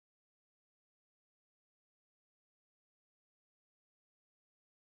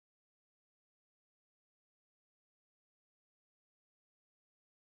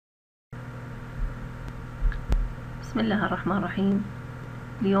بسم الله الرحمن الرحيم.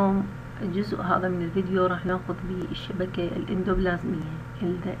 اليوم الجزء هذا من الفيديو راح ناخذ به الشبكة الإندوبلازمية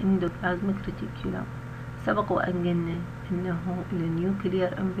الإندوبلازميك ريتيكولم. سبق وأن قلنا أنه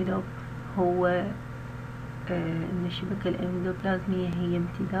النيوكليير انفلوب هو أن الشبكة الإندوبلازمية هي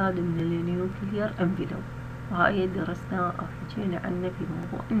امتداد من النيوكليير انفلوب، وهاي درسناه أو حكينا عنه في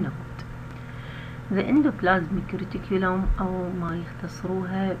موضوع النهض. The endoplasmic reticulum أو ما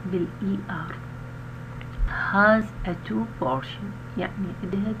يختصروها بالER has a two portion، يعني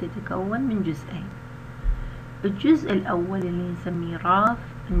إنها تتكون من جزئين. الجزء الأول اللي نسميه راف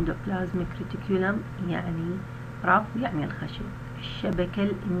اندوبلازميك ريتيكولم، يعني راف يعني الخشن، الشبكة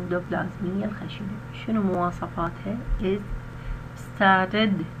الإندوبلازمية الخشنة. شنو مواصفاتها؟ is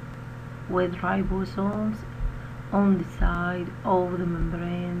started with ribosomes on the side of the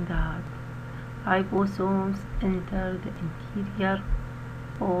membrane that ribosomes enter the interior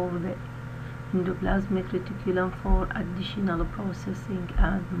of the endoplasmic reticulum for additional processing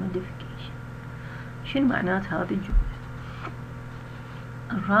and modification. شنو معنات هذه الجملة؟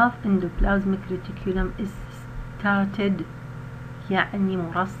 الراف endoplasmic reticulum is started يعني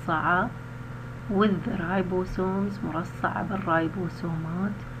مرصعة with the ribosomes، مرصعة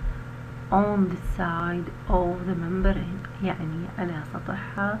بالرايبوسومات on the side of the membrane، يعني على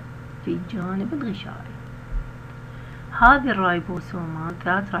سطحها في الجانب الغشائي. هذه الرايبوسومات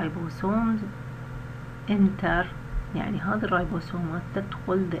ذات رايبوسومز enter، يعني هذه الرايبوسومات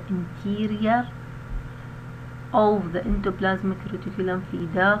تدخل the interior of the endoplasmic reticulum في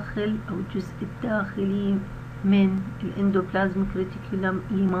داخل أو الجزء الداخلي من الاندوبلازميك ريتيكولم.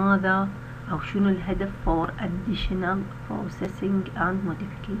 لماذا أو شنو الهدف؟ for additional processing and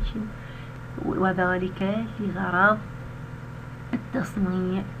modification، وذلك لغرض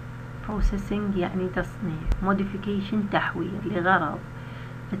التصنيع. processing يعني تصنيع، modification تحوير، لغرض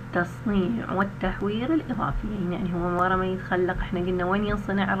التصنيع والتحوير الإضافي. يعني هو ورا ما يتخلق احنا قلنا وين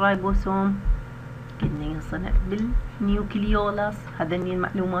ينصنع الرايبوسوم؟ قلنا ينصنع بالنيوكليولاس. هذني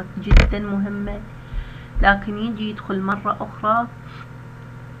المعلومات جدا مهمة. لكن يجي يدخل مرة أخرى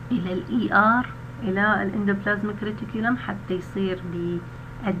إلى الER إلى الإندوبلازميك ريتيكولم حتى يصير ب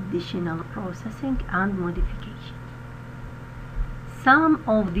additional processing and modification. Some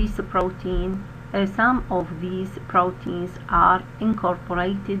of these proteins are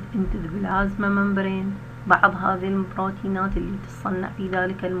incorporated into the plasma membrane. بعض هذه البروتينات اللي تصنع في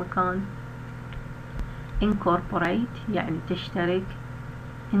ذلك المكان. incorporate يعني تشترك،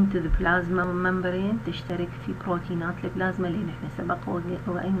 into the plasma membrane تشترك في بروتينات البلازما، لأن احنا سبق وأن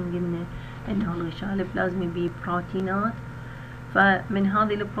قلنا أنه الغشاء البلازمي به بروتينات، فمن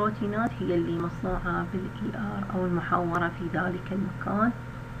هذه البروتينات هي اللي مصنوعة بالER أو المحورة في ذلك المكان.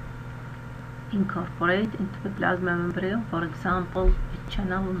 incorporate into the plasma membrane for example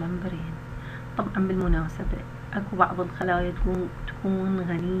channel membrane. طبعا بالمناسبة اكو بعض الخلايا تكون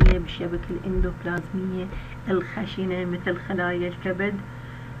غنية بالشبكة الإندوبلازمية الخشنة مثل خلايا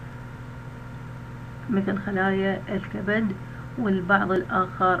الكبد، والبعض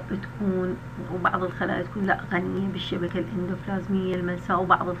الآخر وبعض الخلايا تكون لا غنية بالشبكة الإندوبلازمية الملساء،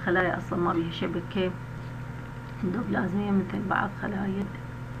 وبعض الخلايا أصلا ما بيها شبكة إندوبلازمية مثل بعض خلايا.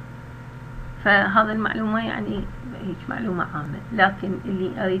 فهذا المعلومة يعني هيك معلومة عامة، لكن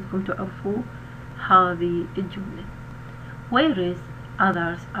اللي أريدكم تعرفوه هذه الجملة. whereas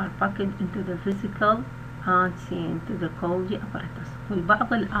others are packed into the physical and sent to the كولجي apparatus.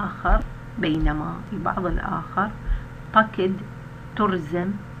 والبعض الآخر، بينما البعض الآخر packed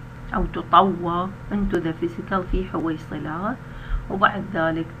ترزم أو تطوى into the physical في حويصلات، وبعد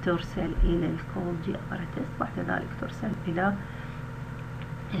ذلك ترسل إلى الكولجي apparatus، بعد ذلك ترسل إلى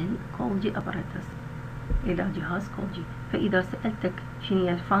الكولجي apparatus إلى جهاز كولجي. فإذا سألتك شنو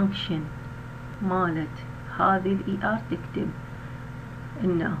هي الفانكشن مالت هذه الER تكتب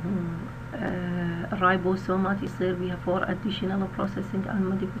إنه الرايبوسومات يصير بها for additional processing and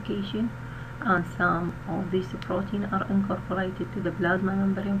modification, and some of these proteins are incorporated to the plasma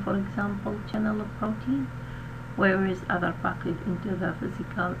membrane, for example channel protein, whereas other packed into the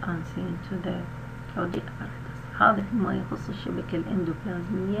physical and sent to the Golgi apparatus. هذا فيما يخص الشبكة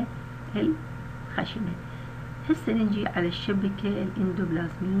الإندوبلازمية الخشنة. هسه نجي على الشبكة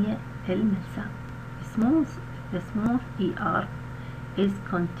الإندوبلازمية الملساء. The smooth ER is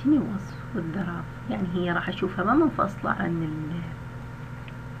continuous with the RAF، يعني هي راح أشوفها ما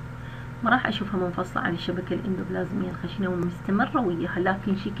راح أشوفها منفصلة عن الشبكة الإندوبلازمية الخشنة ومستمرة وياها،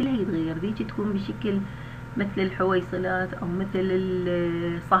 لكن شكلها يتغير. ذيك تكون بشكل مثل الحويصلات أو مثل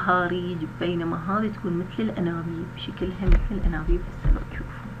الصهاريج، بينما هذه تكون مثل الأنابيب، شكلها مثل الأنابيب. هسه لو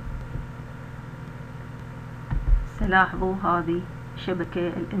تشوفوا سلاحظوا هذه الشبكة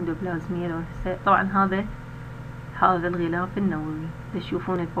الإندوبلازمية. طبعا هذا الغلاف النووي.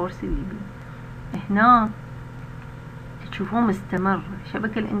 تشوفون البورسليبي هنا، تشوفون مستمر،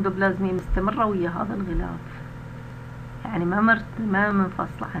 الشبكة الاندوبلازمية مستمرة ويا هذا الغلاف، يعني ما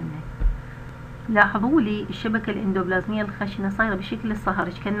منفصلة عنه. لاحظوا لي الشبكة الاندوبلازمية الخشنة صايرة بشكل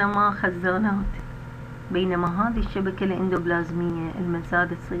الصهرج كأنما خزانات، بينما هذه الشبكة الاندوبلازمية الملساء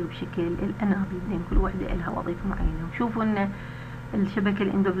تصير بشكل الأنابيب، لأن كل وحدة لها وظيفة معينة. وشوفوا أن الشبكة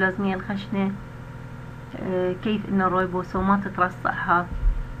الاندوبلازمية الخشنة كيف أن الريبوسومات ترصعها.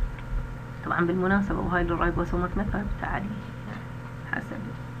 طبعا بالمناسبة وهاي الريبوسومات ما ثابتة عليه،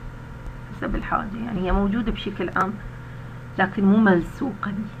 حسب الحاجة، يعني هي موجودة بشكل عام لكن مو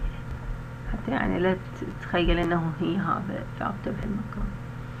ملصوقة به، حتى يعني لا تتخيل أنه هي هذا ثابتة بهالمكان.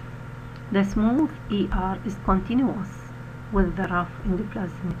 The smooth ER is continuous with the rough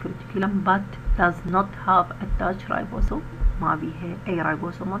endoplasmic reticulum but does not have attached ribosome. ما بيها أي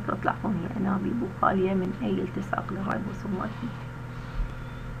ريبوسومات، تلاحظون هي أنابيب وخالية من أي التصاق للريبوسومات.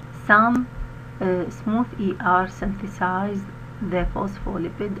 Some smooth ER synthesize the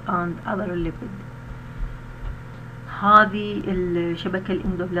phospholipid and other lipid. هذه الشبكة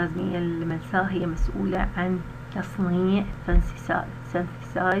الاندوبلازمية الملساء هي مسؤولة عن تصنيع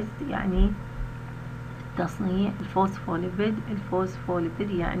synthesized يعني تصنيع الفوسفوليبيد. الفوسفوليبيد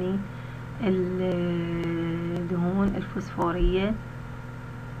يعني الدهون الفوسفورية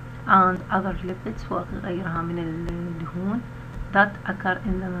and other lipids وغيرها من الدهون that occur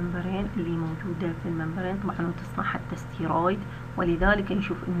in the membrane اللي موجودة في الممبرين. طبعا وتصنع حتى ستيرويد، ولذلك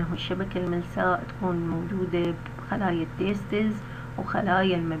نشوف انه الشبكة الملساء تكون موجودة بخلايا التيستز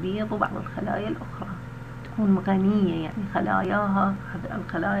وخلايا المبيض وبعض الخلايا الأخرى، تكون غنية، يعني خلاياها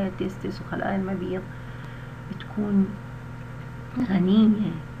الخلايا التيستز وخلايا المبيض تكون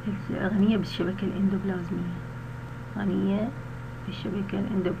غنية بالشبكة الاندوبلازمية، غنية بالشبكة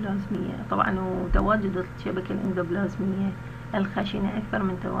الاندوبلازمية. طبعا وتواجد الشبكة الاندوبلازمية الخشنة أكثر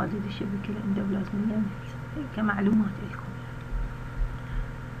من تواجد الشبكة الاندوبلازمية كمعلومات لكم.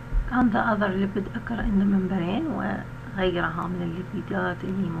 and the other lipid occur in the membrane وغيرها من الليبيدات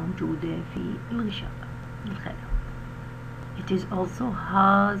اللي موجودة في الغشاء الخلايا. It is also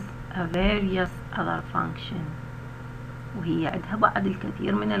has a various other function وهي عندها بعد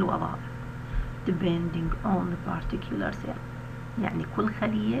الكثير من الوظائف depending on the particular cell، يعني كل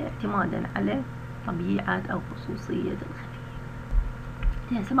خلية اعتمادا على طبيعة أو خصوصية الخلية.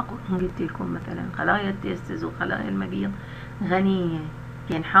 يعني سبق قلت لكم مثلا خلايا التيستز وخلايا المبيض غنية،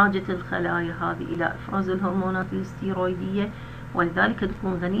 يعني حاجة الخلايا هذه إلى إفراز الهرمونات الستيرويدية، ولذلك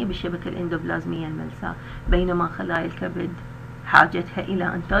تكون غنية بالشبكة الاندوبلازمية الملساء. بينما خلايا الكبد حاجتها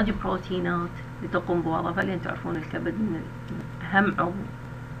إلى إنتاج بروتينات لتقوم بوظائفها، لأن تعرفون الكبد من أهم عضو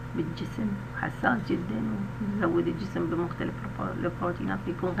بالجسم، حساس جدا ويزود الجسم بمختلف البروتينات،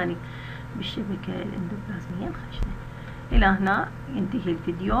 فيكون غني بالشبكة الاندوبلازمية الخشنة. إلى هنا ينتهي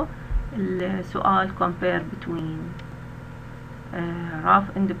الفيديو. السؤال compare between rough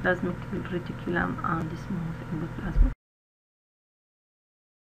endoplasmic reticulum and smooth endoplasmic.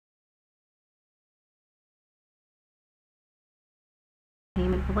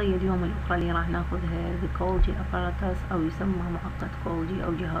 الفضية اليوم الأخرى اللي راح ناخذها the Golgi apparatus أو يسمى معقد كولجي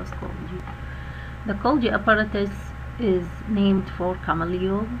أو جهاز كولجي. The Golgi apparatus is named for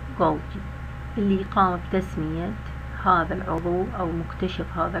Camillo Golgi اللي قام بتسمية هذا العضو أو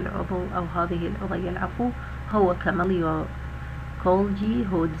مكتشف هذا العضو أو هذه العضية العفو هو كاميليو كولجي.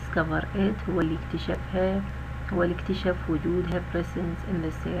 هو discover it، هو اللي اكتشفها، هو اللي اكتشف وجودها presence in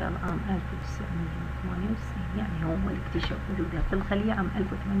the cell عام 1998، يعني هو اللي اكتشف وجودها في الخلية عام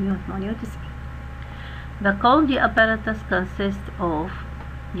 1898. The Golgi apparatus consists of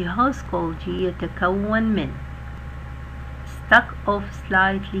جهاز كولجي يتكون من stack of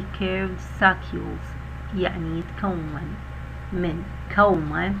slightly curved sacules، يعني يتكون من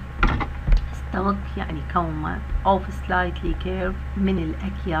كومة stack يعني كومة of slightly curved من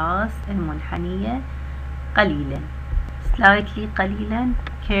الأكياس المنحنية قليلا، slightly قليلا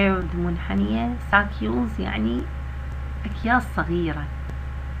curved منحنية، sacules يعني أكياس صغيرة،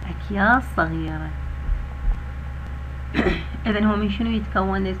 أكياس صغيرة. إذن هو من شنو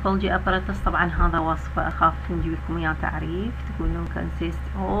يتكون الكولجي أباراتس؟ طبعا هذا وصفة، أخاف نجيب لكم إياه تعريف، تقولون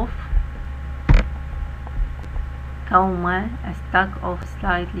consist of كومة a stack of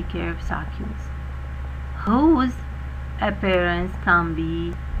slightly curved sacules whose appearance can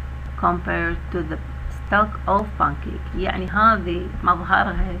be compared to the stack of pancake. يعني هذه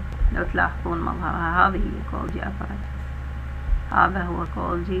مظهرها، لو تلاحظون مظهرها هذه هي كولجي أباراتس، هذا هو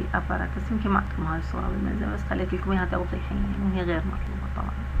كولجي أباراتس. يمكن معكم هاي الصورة بالمنزل بس خليت لكم إياها توضيحيا، يعني هي غير مطلوبة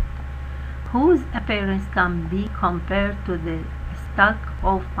طبعا. whose appearance can be compared to the stack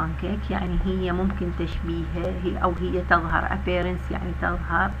of pancake، يعني هي ممكن تشبيهها هي تظهر appearance، يعني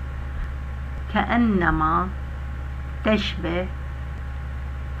تظهر كأنما تشبه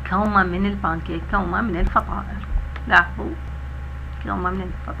كومة من البانكيك، كومة من الفطائر. لاحظوا كومة من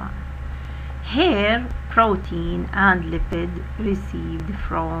الفطائر. Here protein and lipid received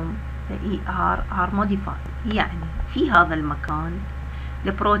from the ER are modified، يعني في هذا المكان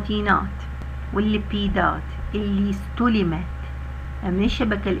البروتينات والليبيدات اللي استلمت من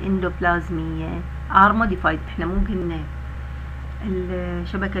الشبكة الاندوبلازمية are modified. احنا ممكن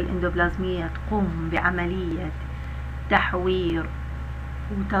الشبكة الاندوبلازمية تقوم بعملية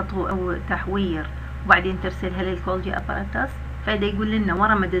تحوير وبعدين ترسلها للكولجي اباراتس، فدا يقول لنا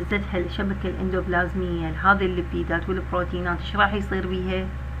ورا ما دزتها الشبكة الاندوبلازمية هذه الليبيدات والبروتينات ايش راح يصير بيها؟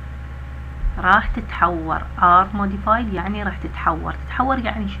 راح تتحور. are modified يعني راح تتحور. تتحور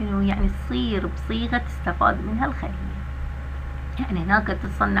يعني شنو؟ يعني تصير بصيغة تستفاد منها الخلية. يعني هناك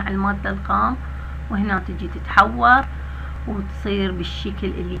تتصنع المادة الخام وهنا تجي تتحور وتصير بالشكل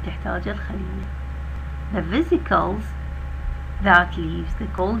اللي تحتاجه الخلية. The vesicles that leaves the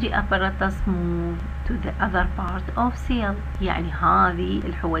Golgi apparatus move to the other part of cell، يعني هذه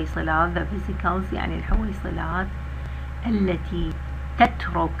الحويصلات the vesicles يعني الحويصلات التي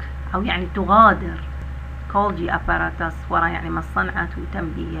تترك أو يعني تغادر Golgi apparatus ورا يعني ما صنعت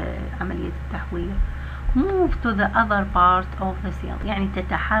وتم بعملية التحوير. move to the other part of the cell يعني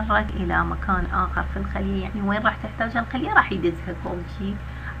تتحرك إلى مكان آخر في الخلية، يعني وين راح تحتاجها الخلية راح يدزها Golgi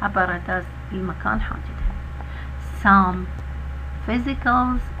apparatus المكان حاجتها. some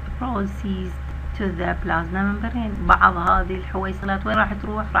vesicles proceed to the plasma membrane، بعض هذه الحويصلات وين راح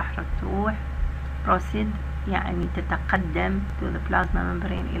تروح؟ راح تروح proceed يعني تتقدم to the plasma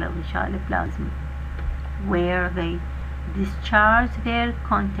membrane إلى الغشاء البلازمي where they discharge their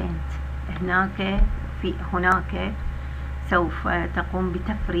content، هناك سوف تقوم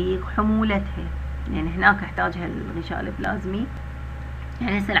بتفريغ حمولتها، يعني هناك يحتاجها الغشاء البلازمي.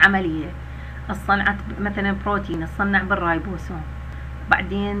 يعني هسه العملية الصنعت مثلا بروتين الصنع بالرايبوسوم،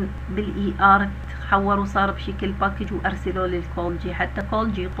 بعدين بالاي ار تحور وصار بشكل باكج وارسلوه للكولجي حتى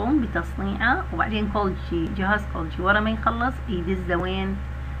كولجي يقوم بتصنيعه، وبعدين كولجي جهاز كولجي ورا ما يخلص يدزه وين؟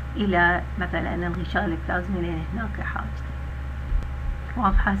 الى مثلا الغشاء البلازمي لين هناك حاجته.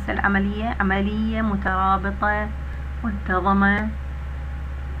 واضحة هسه العملية؟ عملية مترابطة منتظمة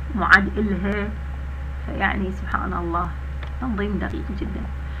معد إلها، فيعني سبحان الله تنظيم دقيق جدا.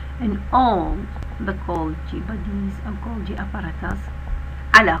 in all the Golgi bodies and Golgi apparatus،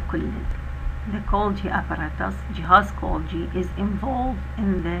 على كل the Golgi apparatus جهاز Golgi is involved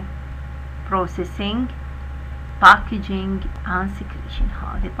in the processing packaging and secretion.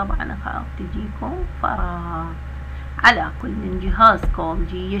 هذه طبعا خلاص تجيكم فراغ. على كل جهاز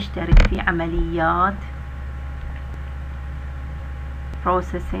Golgi يشترك في عمليات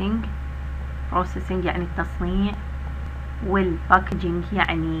processing يعني التصنيع، والباكجينج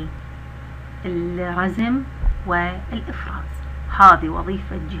يعني الرزم والإفراز. هذه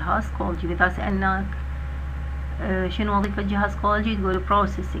وظيفة جهاز كولجي. إذا سألناك شنو وظيفة جهاز كولجي تقول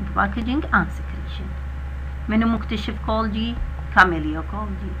processing packaging and secretion. منو مكتشف كولجي؟ كاميليو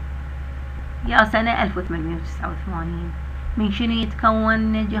كولجي يا سنة 1889. من شنو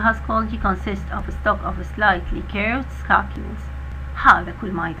يتكون جهاز كولجي؟ consist of a stock of slightly curved scapules. هذا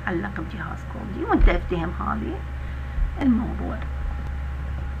كل ما يتعلق بجهاز كولجي وانت افتهم هذه الموضوع.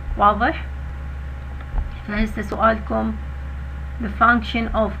 واضح؟ فهسه سؤالكم the function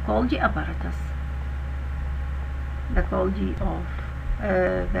of Golgi apparatus. the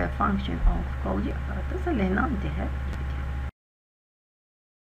function of Golgi apparatus اللي هنا انتهى.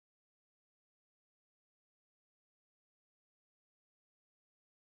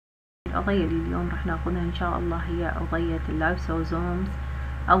 القضية اللي اليوم راح ناخذها ان شاء الله هي قضية اللايسوزومز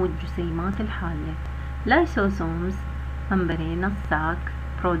او الجسيمات الحالة. lysosomes membranous sac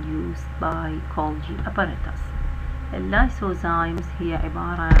produced by Golgi apparatus. اللايسوزايمز هي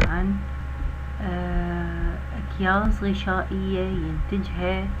عبارة عن أكياس غشائية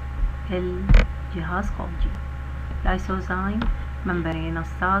ينتجها الجهاز Golgi. lysozyme membranous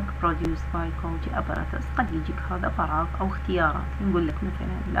sac produced by Golgi apparatus. قد يجيك هذا فراغ أو اختيارات، نقول لك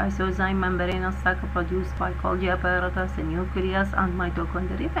مثلا lysozyme membranous sac produced by Golgi apparatus nucleus and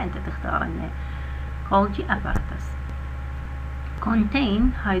mitochondria، فأنت تختار أن Golgi apparatus contain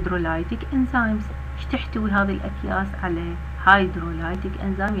hydrolytic enzymes. ايش تحتوي هذه الأكياس على hydrolytic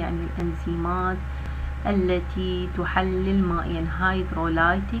enzyme؟ يعني الأنزيمات التي تحلل مائيا.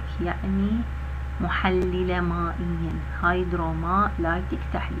 hydrolytic يعني محللة مائيا، هيدرو ماء، لايتك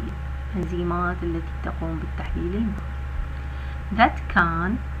تحليل، أنزيمات التي تقوم بالتحليل المائي. that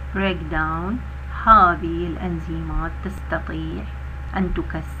can break down، هذه الأنزيمات تستطيع أن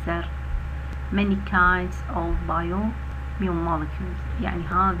تكسر many kinds of biomolecules. يعني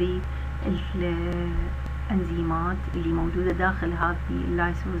هذه الأنزيمات اللي موجودة داخل هذه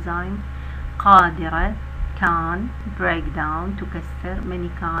اللايسوزايم قادرة كان break down تكسر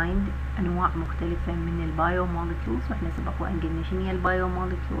many kind أنواع مختلفة من البايوموليكيولز، وإحنا سبق وأن قلنا شنو هي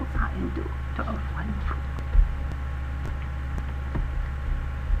البايوموليكيولز، هاي انتو تعرفوها المفروض.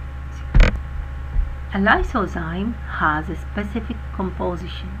 اللايسوزايم has a specific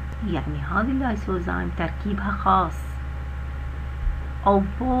composition، يعني هذه اللايسوزايم تركيبها خاص of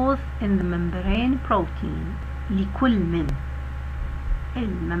both in the membrane protein، لكل من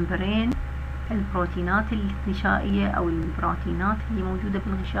الممبرين البروتينات الغشائية أو البروتينات اللي موجودة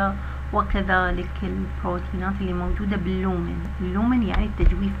بالغشاء، وكذلك البروتينات اللي موجودة باللومن. اللومن يعني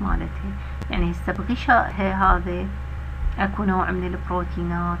التجويف مالتها، يعني هسه بغشائها هذا اكو نوع من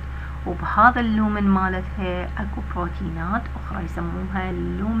البروتينات، وبهذا اللومن مالتها اكو بروتينات اخرى يسموها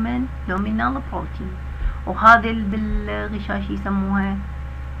لومينال بروتين، وهذا بالغشاء شو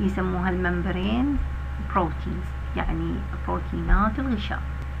يسموها الممبرين بروتينز، يعني بروتينات الغشاء.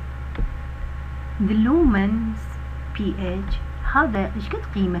 The lumen's pH، هذا ايش قد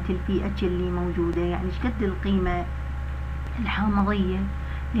قيمة ال pH اللي موجودة، يعني ايش قد القيمة الحامضية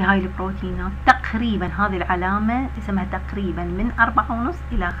لهاي البروتينات. تقريبا هذه العلامة اسمها تقريبا من 4.5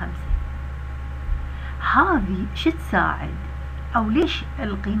 إلى 5. هذه شو تساعد او ليش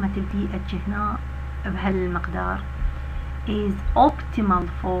القيمة ال pH هنا بهالمقدار is optimal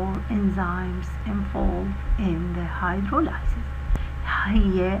for enzymes involved in the hydrolysis.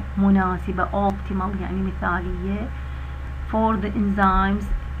 هي مناسبة optimal يعني مثالية for the enzymes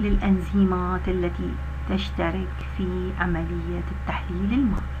للأنزيمات التي تشترك في عملية التحليل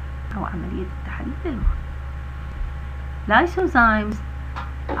المائي أو عملية التحليل المائي. Lysosomes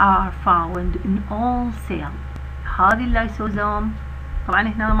are found in all cells. هذه اللايسوزوم طبعا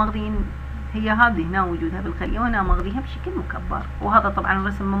هنا ماخذين، هي هذه هنا وجودها بالخلية وهنا ماخذينها بشكل مكبر، وهذا طبعا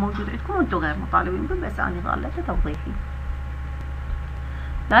الرسم ما موجود عندكم وانتم غير مطالبين به، بس أنا غالة توضيحي.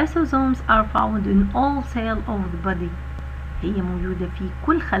 Lysosomes are found in all cells of the body. هي موجودة في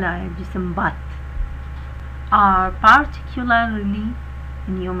كل خلايا الجسم but are particularly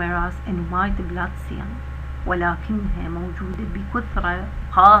numerous in white blood cells، ولكنها موجودة بكثرة،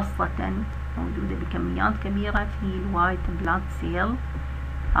 خاصة موجودة بكميات كبيرة في الوايت بلاد سيل.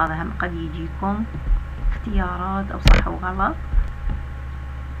 هذا هم قد يجيكم اختيارات أو صح وغلط.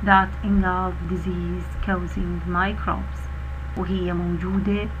 that engulf disease causing microbes، وهي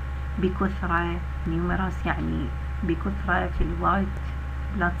موجودة بكثرة numerous يعني بكثرة في الوايت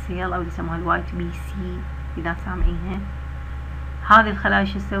بلاد سيل أو يسموها الوايت بي سي إذا سامعينها. هذه الخلايا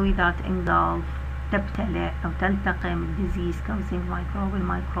شو تسوي؟ that engulf تبتلع أو تلتقم disease causing microbe،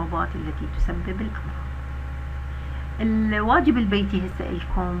 الميكروبات التي تسبب الأمراض. الواجب البيتي هسه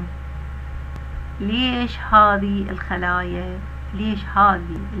لكم، ليش هذه الخلايا، ليش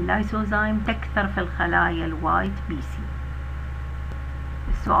هذه اللايسوزايم تكثر في الخلايا الوايت بي سي؟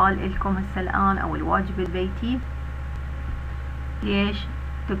 السؤال لكم هسه الآن أو الواجب البيتي، ليش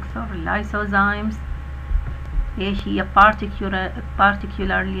تكثر اللايسوزايمز، ليش هي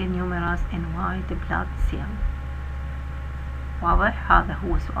particularly numerous in white blood cell؟ واضح؟ هذا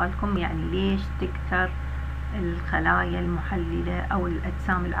هو سؤالكم، يعني ليش تكثر الخلايا المحللة أو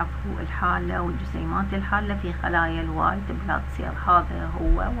الأجسام الحالة أو الجسيمات الحالة في خلايا الوايت بلاد سيل. هذا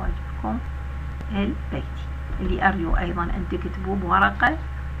هو واجبكم البيتي اللي أرجو أيضا أن تكتبوه بورقة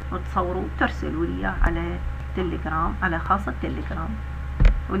وتصوروا وترسلوا لي على تليجرام، على خاصة تليجرام.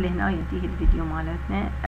 واللي هنا ينتهي الفيديو مالتنا.